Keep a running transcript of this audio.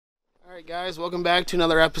Alright guys, welcome back to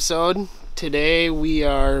another episode. Today we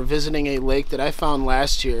are visiting a lake that I found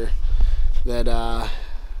last year that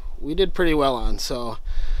we did pretty well on. So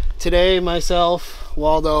today myself,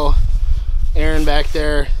 Waldo, Aaron back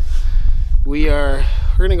there, we're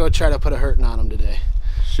gonna go try to put a hurting on them today.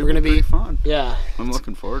 Should be pretty fun. Yeah. I'm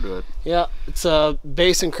looking forward to it. Yeah, it's a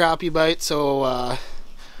bass and crappie bite, so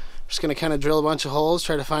just gonna kind of drill a bunch of holes,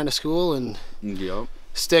 try to find a school, and Yep.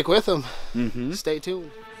 stick with them. Stay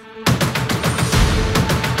tuned.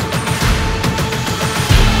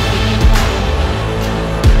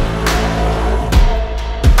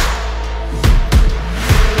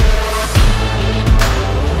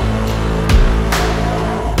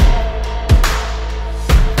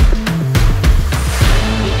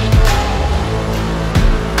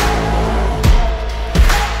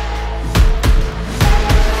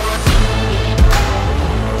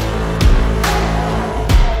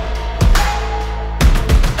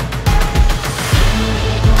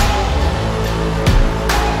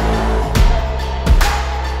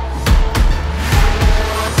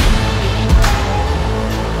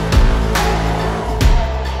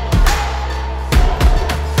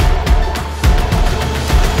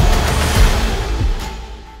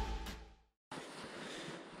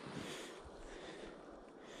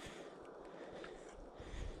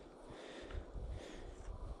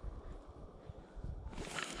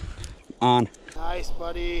 On. Nice,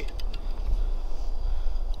 buddy.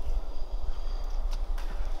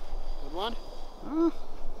 Good one?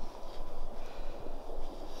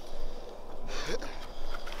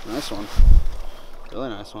 Nice one. Really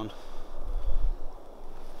nice one.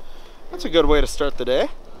 That's a good way to start the day.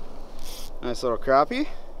 Nice little crappie.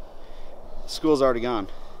 School's already gone.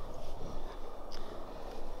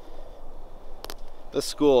 This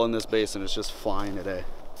school in this basin is just flying today.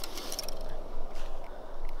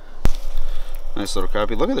 Nice little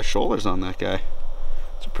crappie. Look at the shoulders on that guy.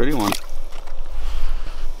 It's a pretty one.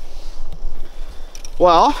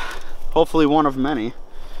 Well, hopefully one of many.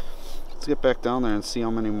 Let's get back down there and see how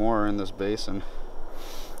many more are in this basin.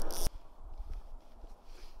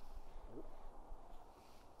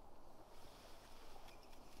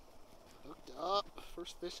 Hooked up.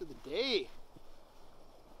 First fish of the day.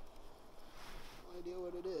 No idea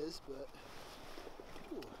what it is, but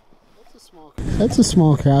ooh, that's a small crappie. That's a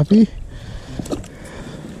small crappie.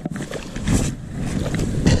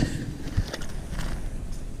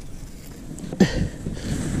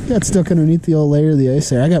 Got stuck underneath the old layer of the ice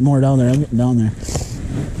there. I got more down there. I'm getting down there.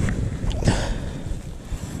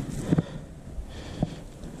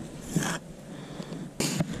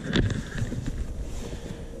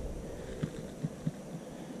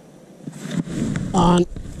 On.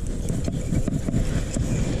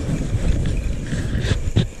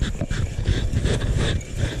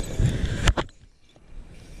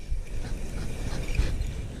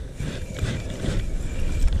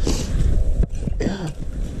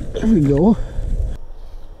 There we go.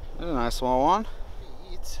 That's a nice small one.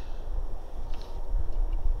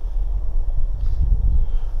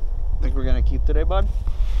 Think we're gonna keep today, bud?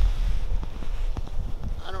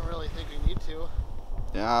 I don't really think we need to.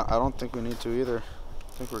 Yeah, I don't think we need to either.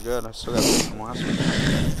 I think we're good. I still got some from last week.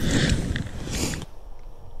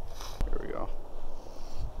 Here we go.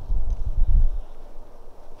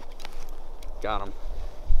 Got him.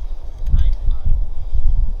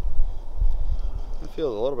 It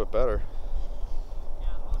feels a little bit better. Yeah,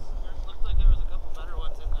 it looked like there was a couple better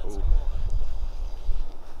ones in that school.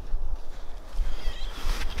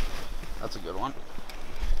 That's a good one.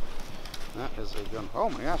 That is a good one. Oh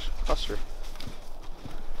my gosh, cluster.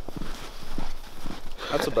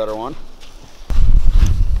 That's a better one.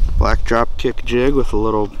 Black drop kick jig with a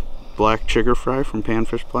little black chigger fry from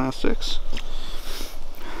Panfish Plastics.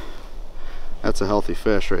 That's a healthy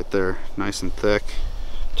fish right there. Nice and thick,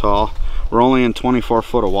 tall. We're only in 24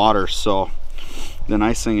 foot of water, so the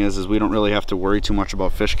nice thing is we don't really have to worry too much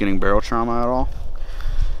about fish getting barrel trauma at all.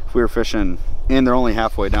 If we were fishing, and they're only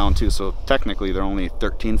halfway down too, so technically they're only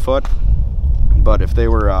 13 foot. But if they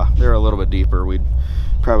were they're a little bit deeper, we'd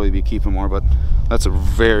probably be keeping more. But that's a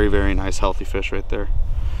very, very nice healthy fish right there.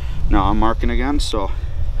 Now I'm marking again, so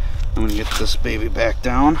I'm gonna get this baby back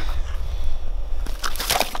down.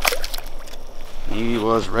 He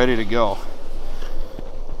was ready to go.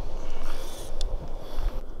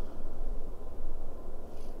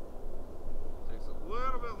 Takes a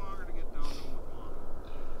little bit longer to get down than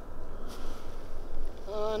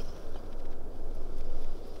we want.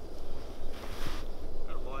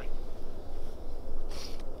 Attaboy.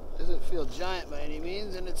 Doesn't feel giant by any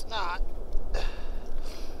means, and it's not.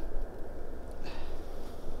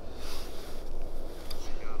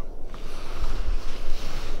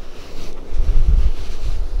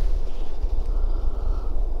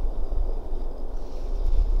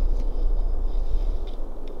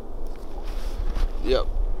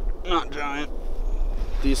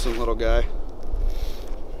 Decent little guy.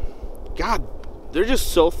 God, they're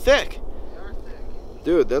just so thick. They are thick.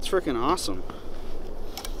 Dude, that's freaking awesome.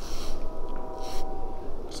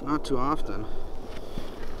 It's not too often.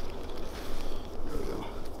 There we go.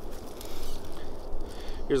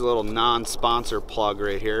 Here's a little non-sponsor plug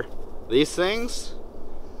right here. These things,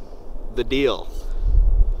 the deal.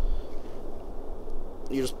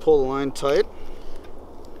 You just pull the line tight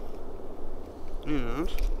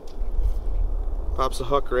and pops the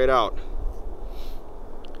hook right out.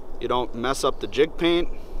 You don't mess up the jig paint.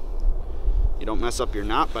 You don't mess up your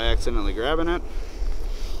knot by accidentally grabbing it.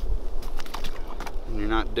 And you're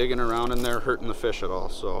not digging around in there hurting the fish at all.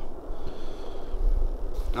 So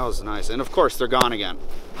that was nice. And of course they're gone again.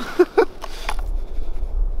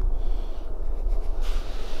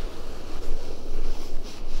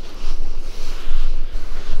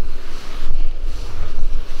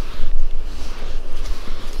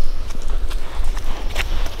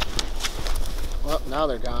 Well, now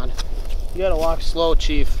they're gone. You gotta walk slow,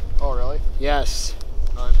 Chief. Oh, really? Yes.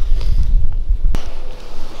 Right.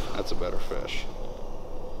 That's a better fish.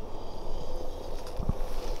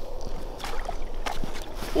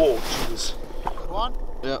 Oh, jeez. Good one?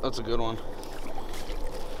 Yeah, that's a good one.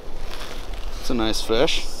 It's a nice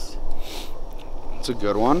fish. It's a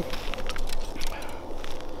good one.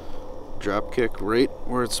 Drop kick right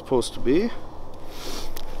where it's supposed to be.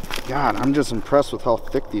 God, I'm just impressed with how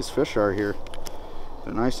thick these fish are here.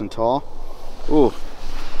 They're nice and tall. Ooh,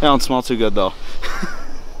 that don't smell too good though.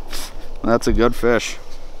 That's a good fish.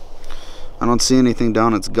 I don't see anything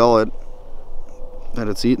down its gullet that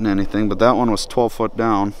it's eating anything, but that one was 12 foot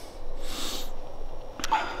down.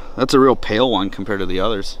 That's a real pale one compared to the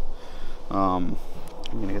others. I'm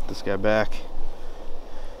gonna get this guy back.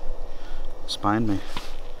 Spined me.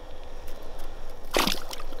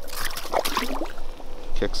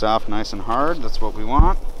 Kicks off nice and hard. That's what we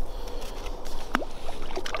want.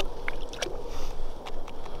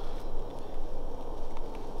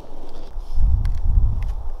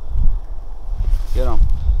 Get him.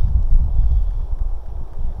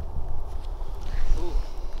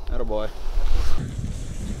 Attaboy.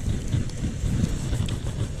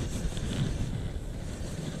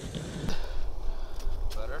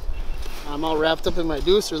 Better? I'm all wrapped up in my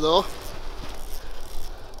deucer though.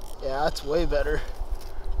 Yeah, that's way better.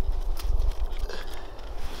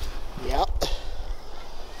 Yep.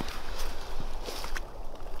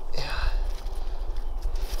 Yeah.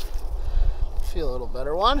 Feel a little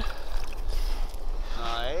better one.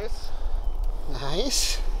 Nice.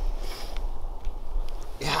 Nice.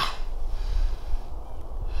 Yeah.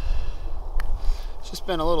 It's just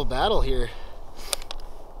been a little battle here.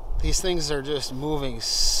 These things are just moving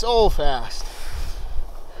so fast.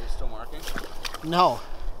 Are you still marking? No.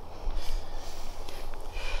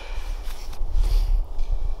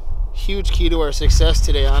 Huge key to our success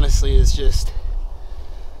today, honestly, is just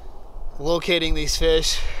locating these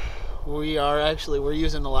fish. We're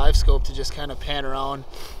using the live scope to just kind of pan around,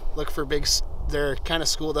 look for big. They're kind of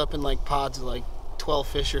schooled up in like pods of like 12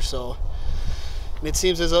 fish or so. And it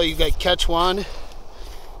seems as though you like catch one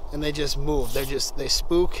and they just move. They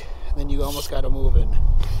spook, and then you almost got to move in.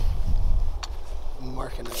 I'm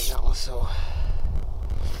marking right now, so.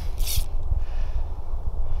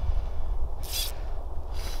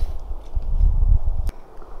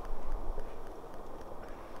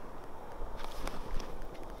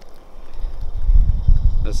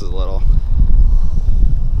 This is little,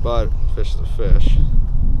 but fish is a fish.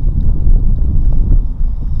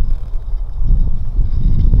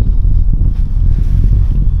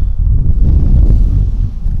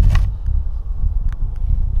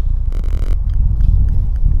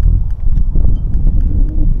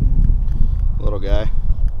 Little guy.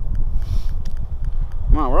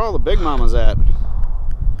 Come on, where are all the big mamas at?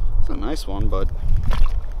 It's a nice one, but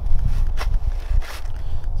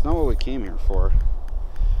it's not what we came here for.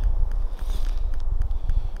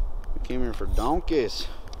 Came here for donkeys.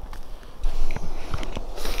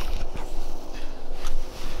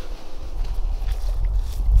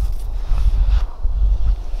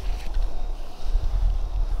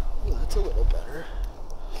 Ooh, that's a little better.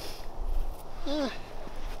 Yeah,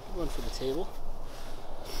 one for the table.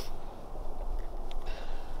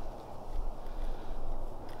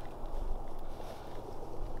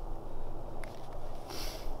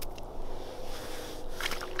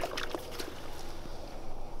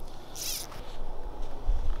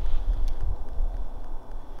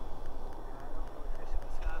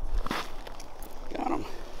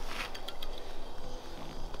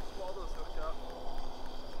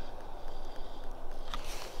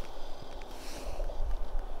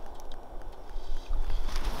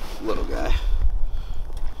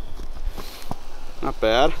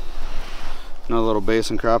 bad. Another little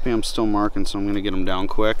basin crappie. I'm still marking, so I'm going to get them down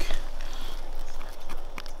quick.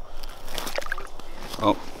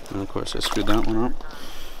 Oh, and of course I screwed that one up.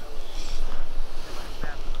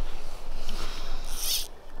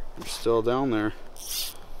 They're still down there.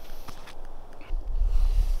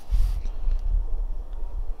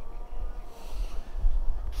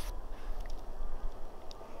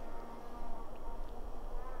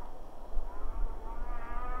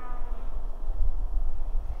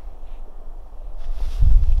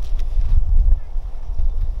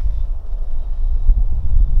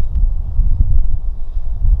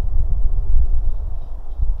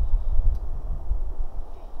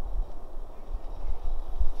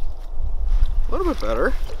 A little bit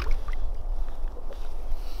better.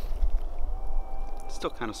 Still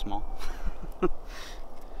kind of small.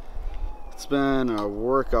 It's been a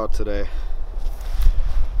workout today.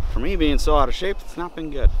 For me being so out of shape, it's not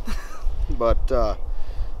been good. But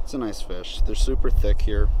it's a nice fish. They're super thick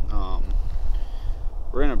here.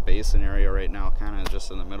 We're in a basin area right now, kind of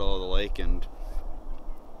just in the middle of the lake, and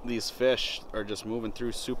these fish are just moving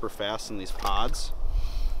through super fast in these pods.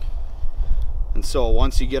 And so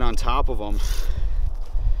once you get on top of them,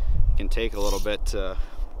 it can take a little bit to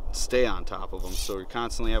stay on top of them. So you're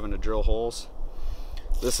constantly having to drill holes.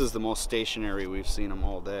 This is the most stationary we've seen them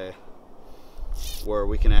all day, where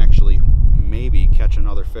we can actually maybe catch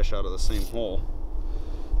another fish out of the same hole.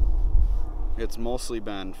 It's mostly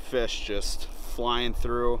been fish just flying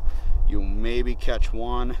through. You maybe catch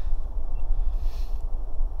one.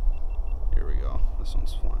 Here we go. This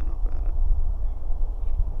one's flying up at it.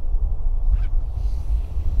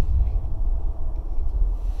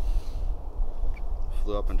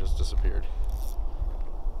 Flew up and just disappeared.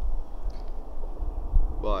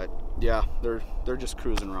 But yeah, they're just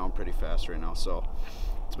cruising around pretty fast right now. So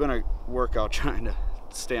it's been a workout trying to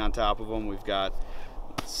stay on top of them. We've got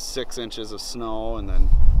 6 inches of snow and then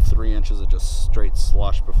 3 inches of just straight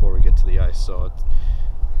slush before we get to the ice. So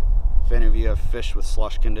if any of you have fished with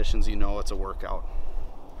slush conditions, you know it's a workout.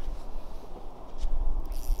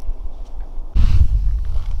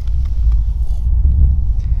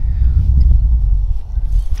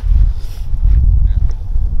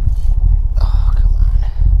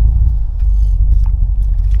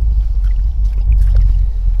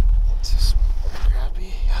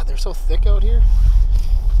 So thick out here.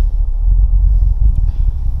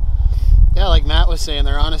 Yeah, like Matt was saying,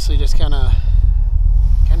 they're honestly just kind of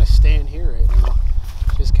staying here right now,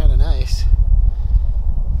 which is kind of nice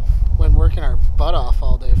when working our butt off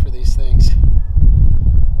all day for these things.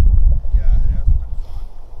 Yeah, it hasn't been fun.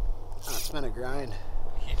 Oh, it's been a grind.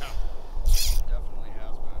 Yeah, it definitely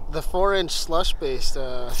has been. The 4-inch slush based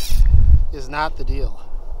is not the deal.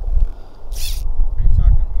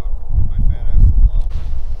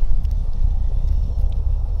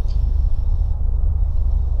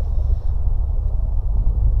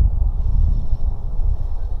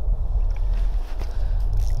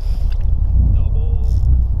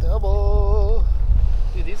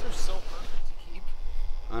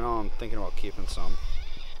 Thinking about keeping some.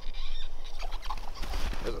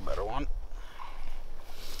 There's a better one.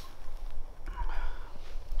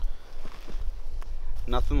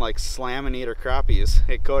 Nothing like slam and eater crappies.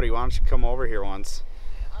 Hey Cody, why don't you come over here once?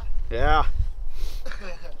 Yeah.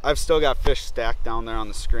 I've still got fish stacked down there on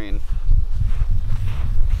the screen.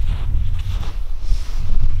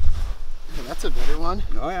 That's a better one.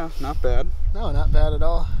 Oh yeah, not bad. No, not bad at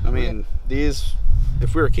all. I mean, these,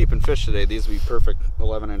 if we were keeping fish today, these would be perfect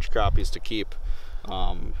 11-inch crappies to keep.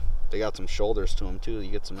 They got some shoulders to them too.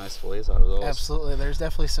 You get some nice fillets out of those. Absolutely. There's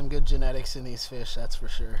definitely some good genetics in these fish, that's for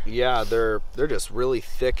sure. Yeah, they're just really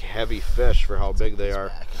thick, heavy fish for how big they are.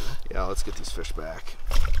 Back, huh? Yeah, let's get these fish back.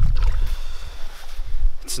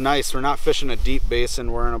 It's nice. We're not fishing a deep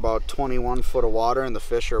basin. We're in about 21 foot of water and the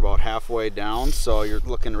fish are about halfway down. So you're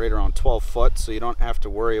looking right around 12 foot. So you don't have to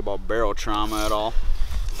worry about barrel trauma at all.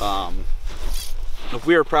 If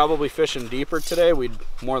we were probably fishing deeper today, we'd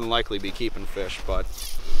more than likely be keeping fish. But,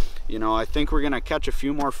 you know, I think we're going to catch a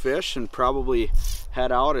few more fish and probably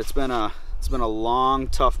head out. It's been a long,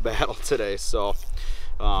 tough battle today. So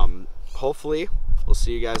hopefully we'll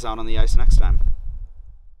see you guys out on the ice next time.